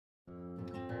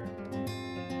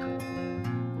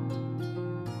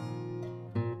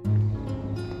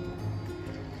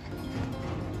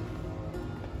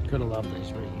Gotta love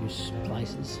these reuse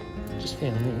places. Just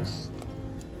found this,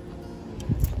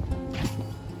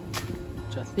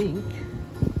 which I think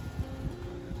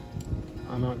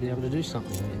I might be able to do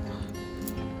something with.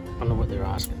 I don't know what they're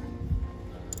asking.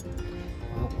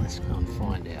 Well, let's go and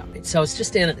find out. So it's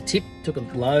just down at the tip, took a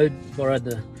load, borrowed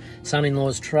the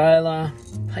son-in-law's trailer,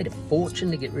 paid a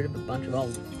fortune to get rid of a bunch of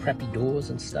old crappy doors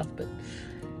and stuff, but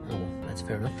oh well, that's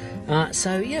fair enough.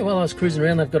 So yeah, while I was cruising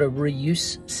around, they've got a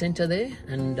reuse centre there,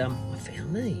 and I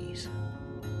found these.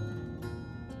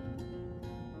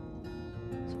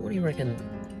 So what do you reckon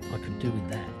I could do with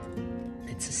that?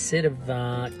 It's a set of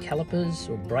calipers,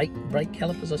 or brake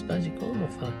calipers, I suppose you call them,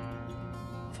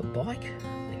 off a bike,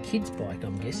 a kid's bike,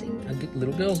 I'm guessing, a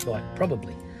little girl's bike,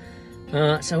 probably.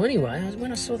 So anyway,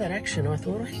 when I saw that action, I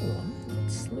thought, oh, hang on,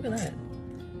 let's look at that.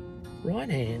 Right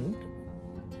hand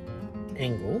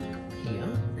angle here,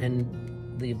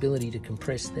 and the ability to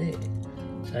compress there.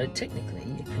 So technically,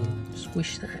 you can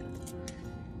swish that.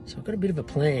 So I've got a bit of a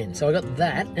plan. So I got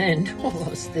that, and while I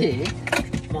was there,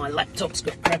 my laptop's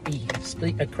got a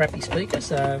crappy speaker,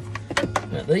 so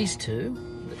I've got these two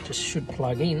that just should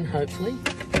plug in, hopefully.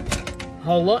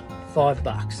 Whole lot,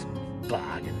 $5.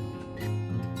 Bargain.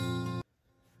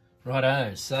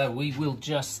 Righto, so we will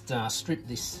just strip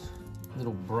this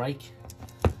little brake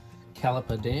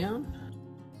caliper down.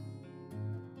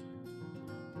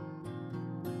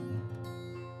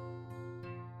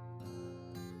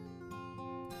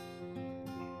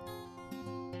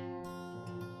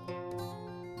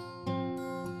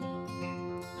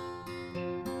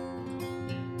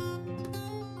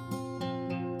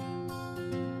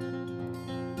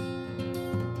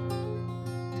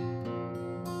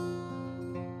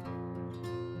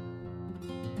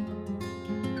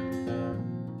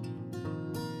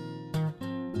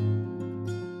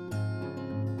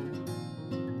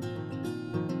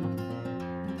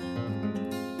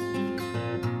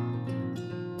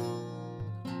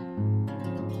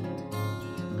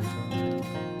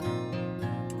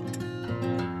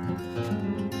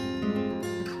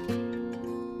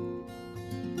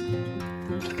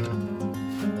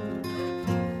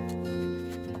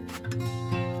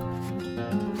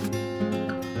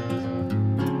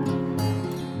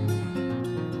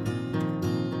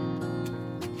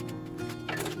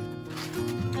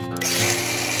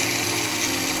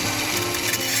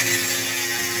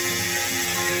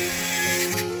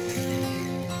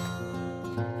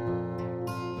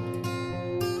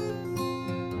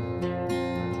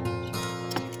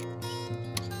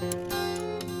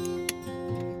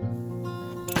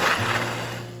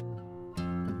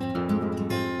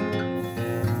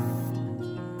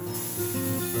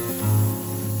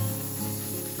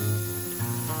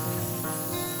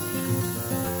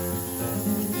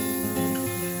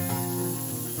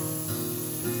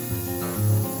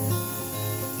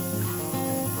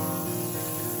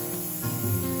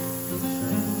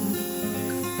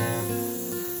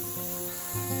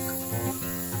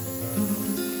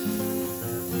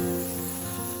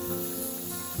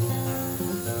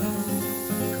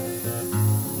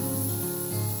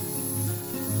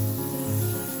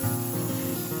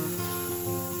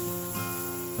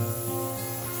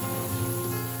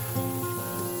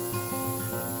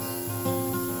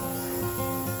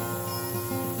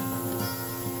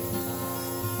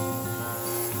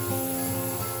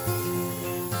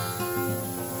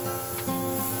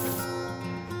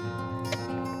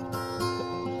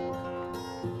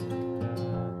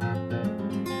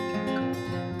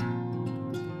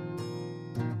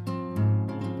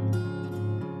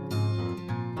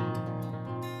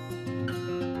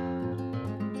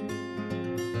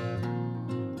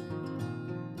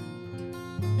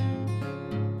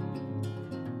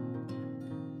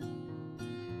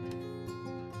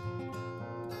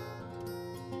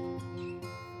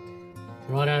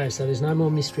 Righto, so there's no more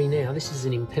mystery now. This is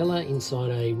an impeller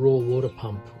inside a raw water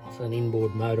pump off an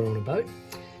inboard motor on a boat.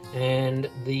 And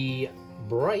the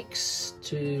brakes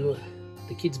to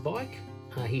the kid's bike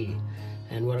are here.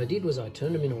 And what I did was I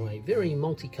turned them into a very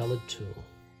multicoloured tool.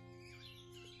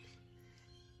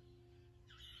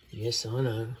 Yes, I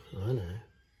know.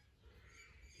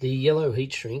 The yellow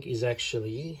heat shrink is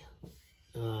actually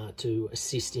to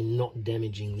assist in not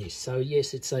damaging this. So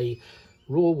yes, it's a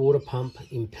raw water pump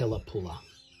impeller puller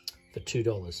for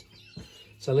 $2.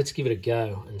 So let's give it a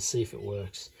go and see if it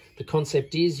works. The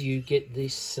concept is you get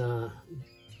this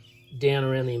down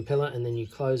around the impeller, and then you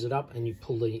close it up and you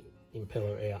pull the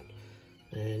impeller out.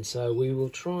 And so we will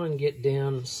try and get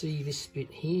down, see this bit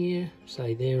here,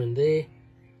 say there and there.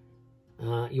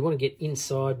 You want to get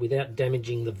inside without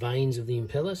damaging the vanes of the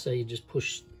impeller, so you just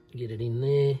push, get it in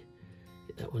there,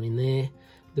 get that one in there.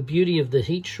 The beauty of the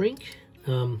heat shrink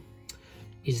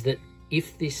is that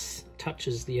if this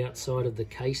touches the outside of the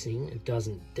casing, it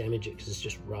doesn't damage it because it's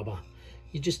just rubber.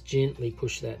 You just gently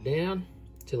push that down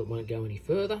till it won't go any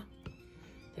further.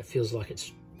 That feels like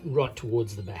it's right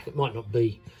towards the back. It might not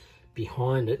be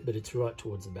behind it, but it's right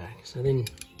towards the back. So then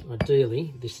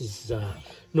ideally, this is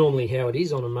normally how it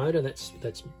is on a motor. That's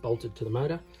bolted to the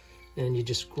motor, and you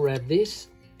just grab this.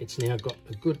 It's now got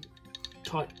a good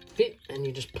tight fit, and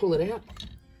you just pull it out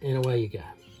and away you go.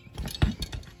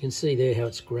 You can see there how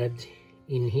it's grabbed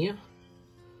in here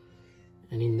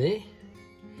and in there,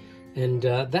 and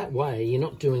that way you're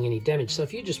not doing any damage. So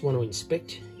if you just want to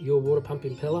inspect your water pump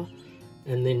impeller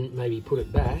and then maybe put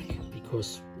it back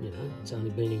because it's only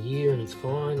been a year and it's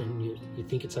fine and you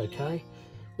think it's okay,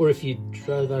 or if you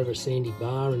drove over a sandy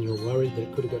bar and you're worried that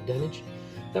it could have got damaged,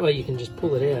 that way you can just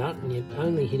pull it out and you're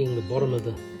only hitting the bottom of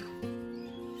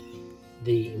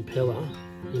the impeller.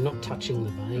 You're not touching the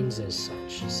vanes as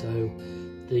such. So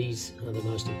these are the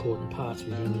most important parts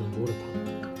within the water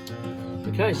pump.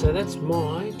 Okay, so that's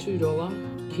my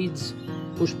 $2 kids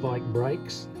push bike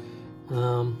brakes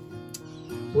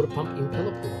water pump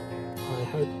impeller puller. I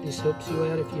hope this helps you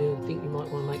out if you think you might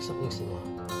want to make something similar.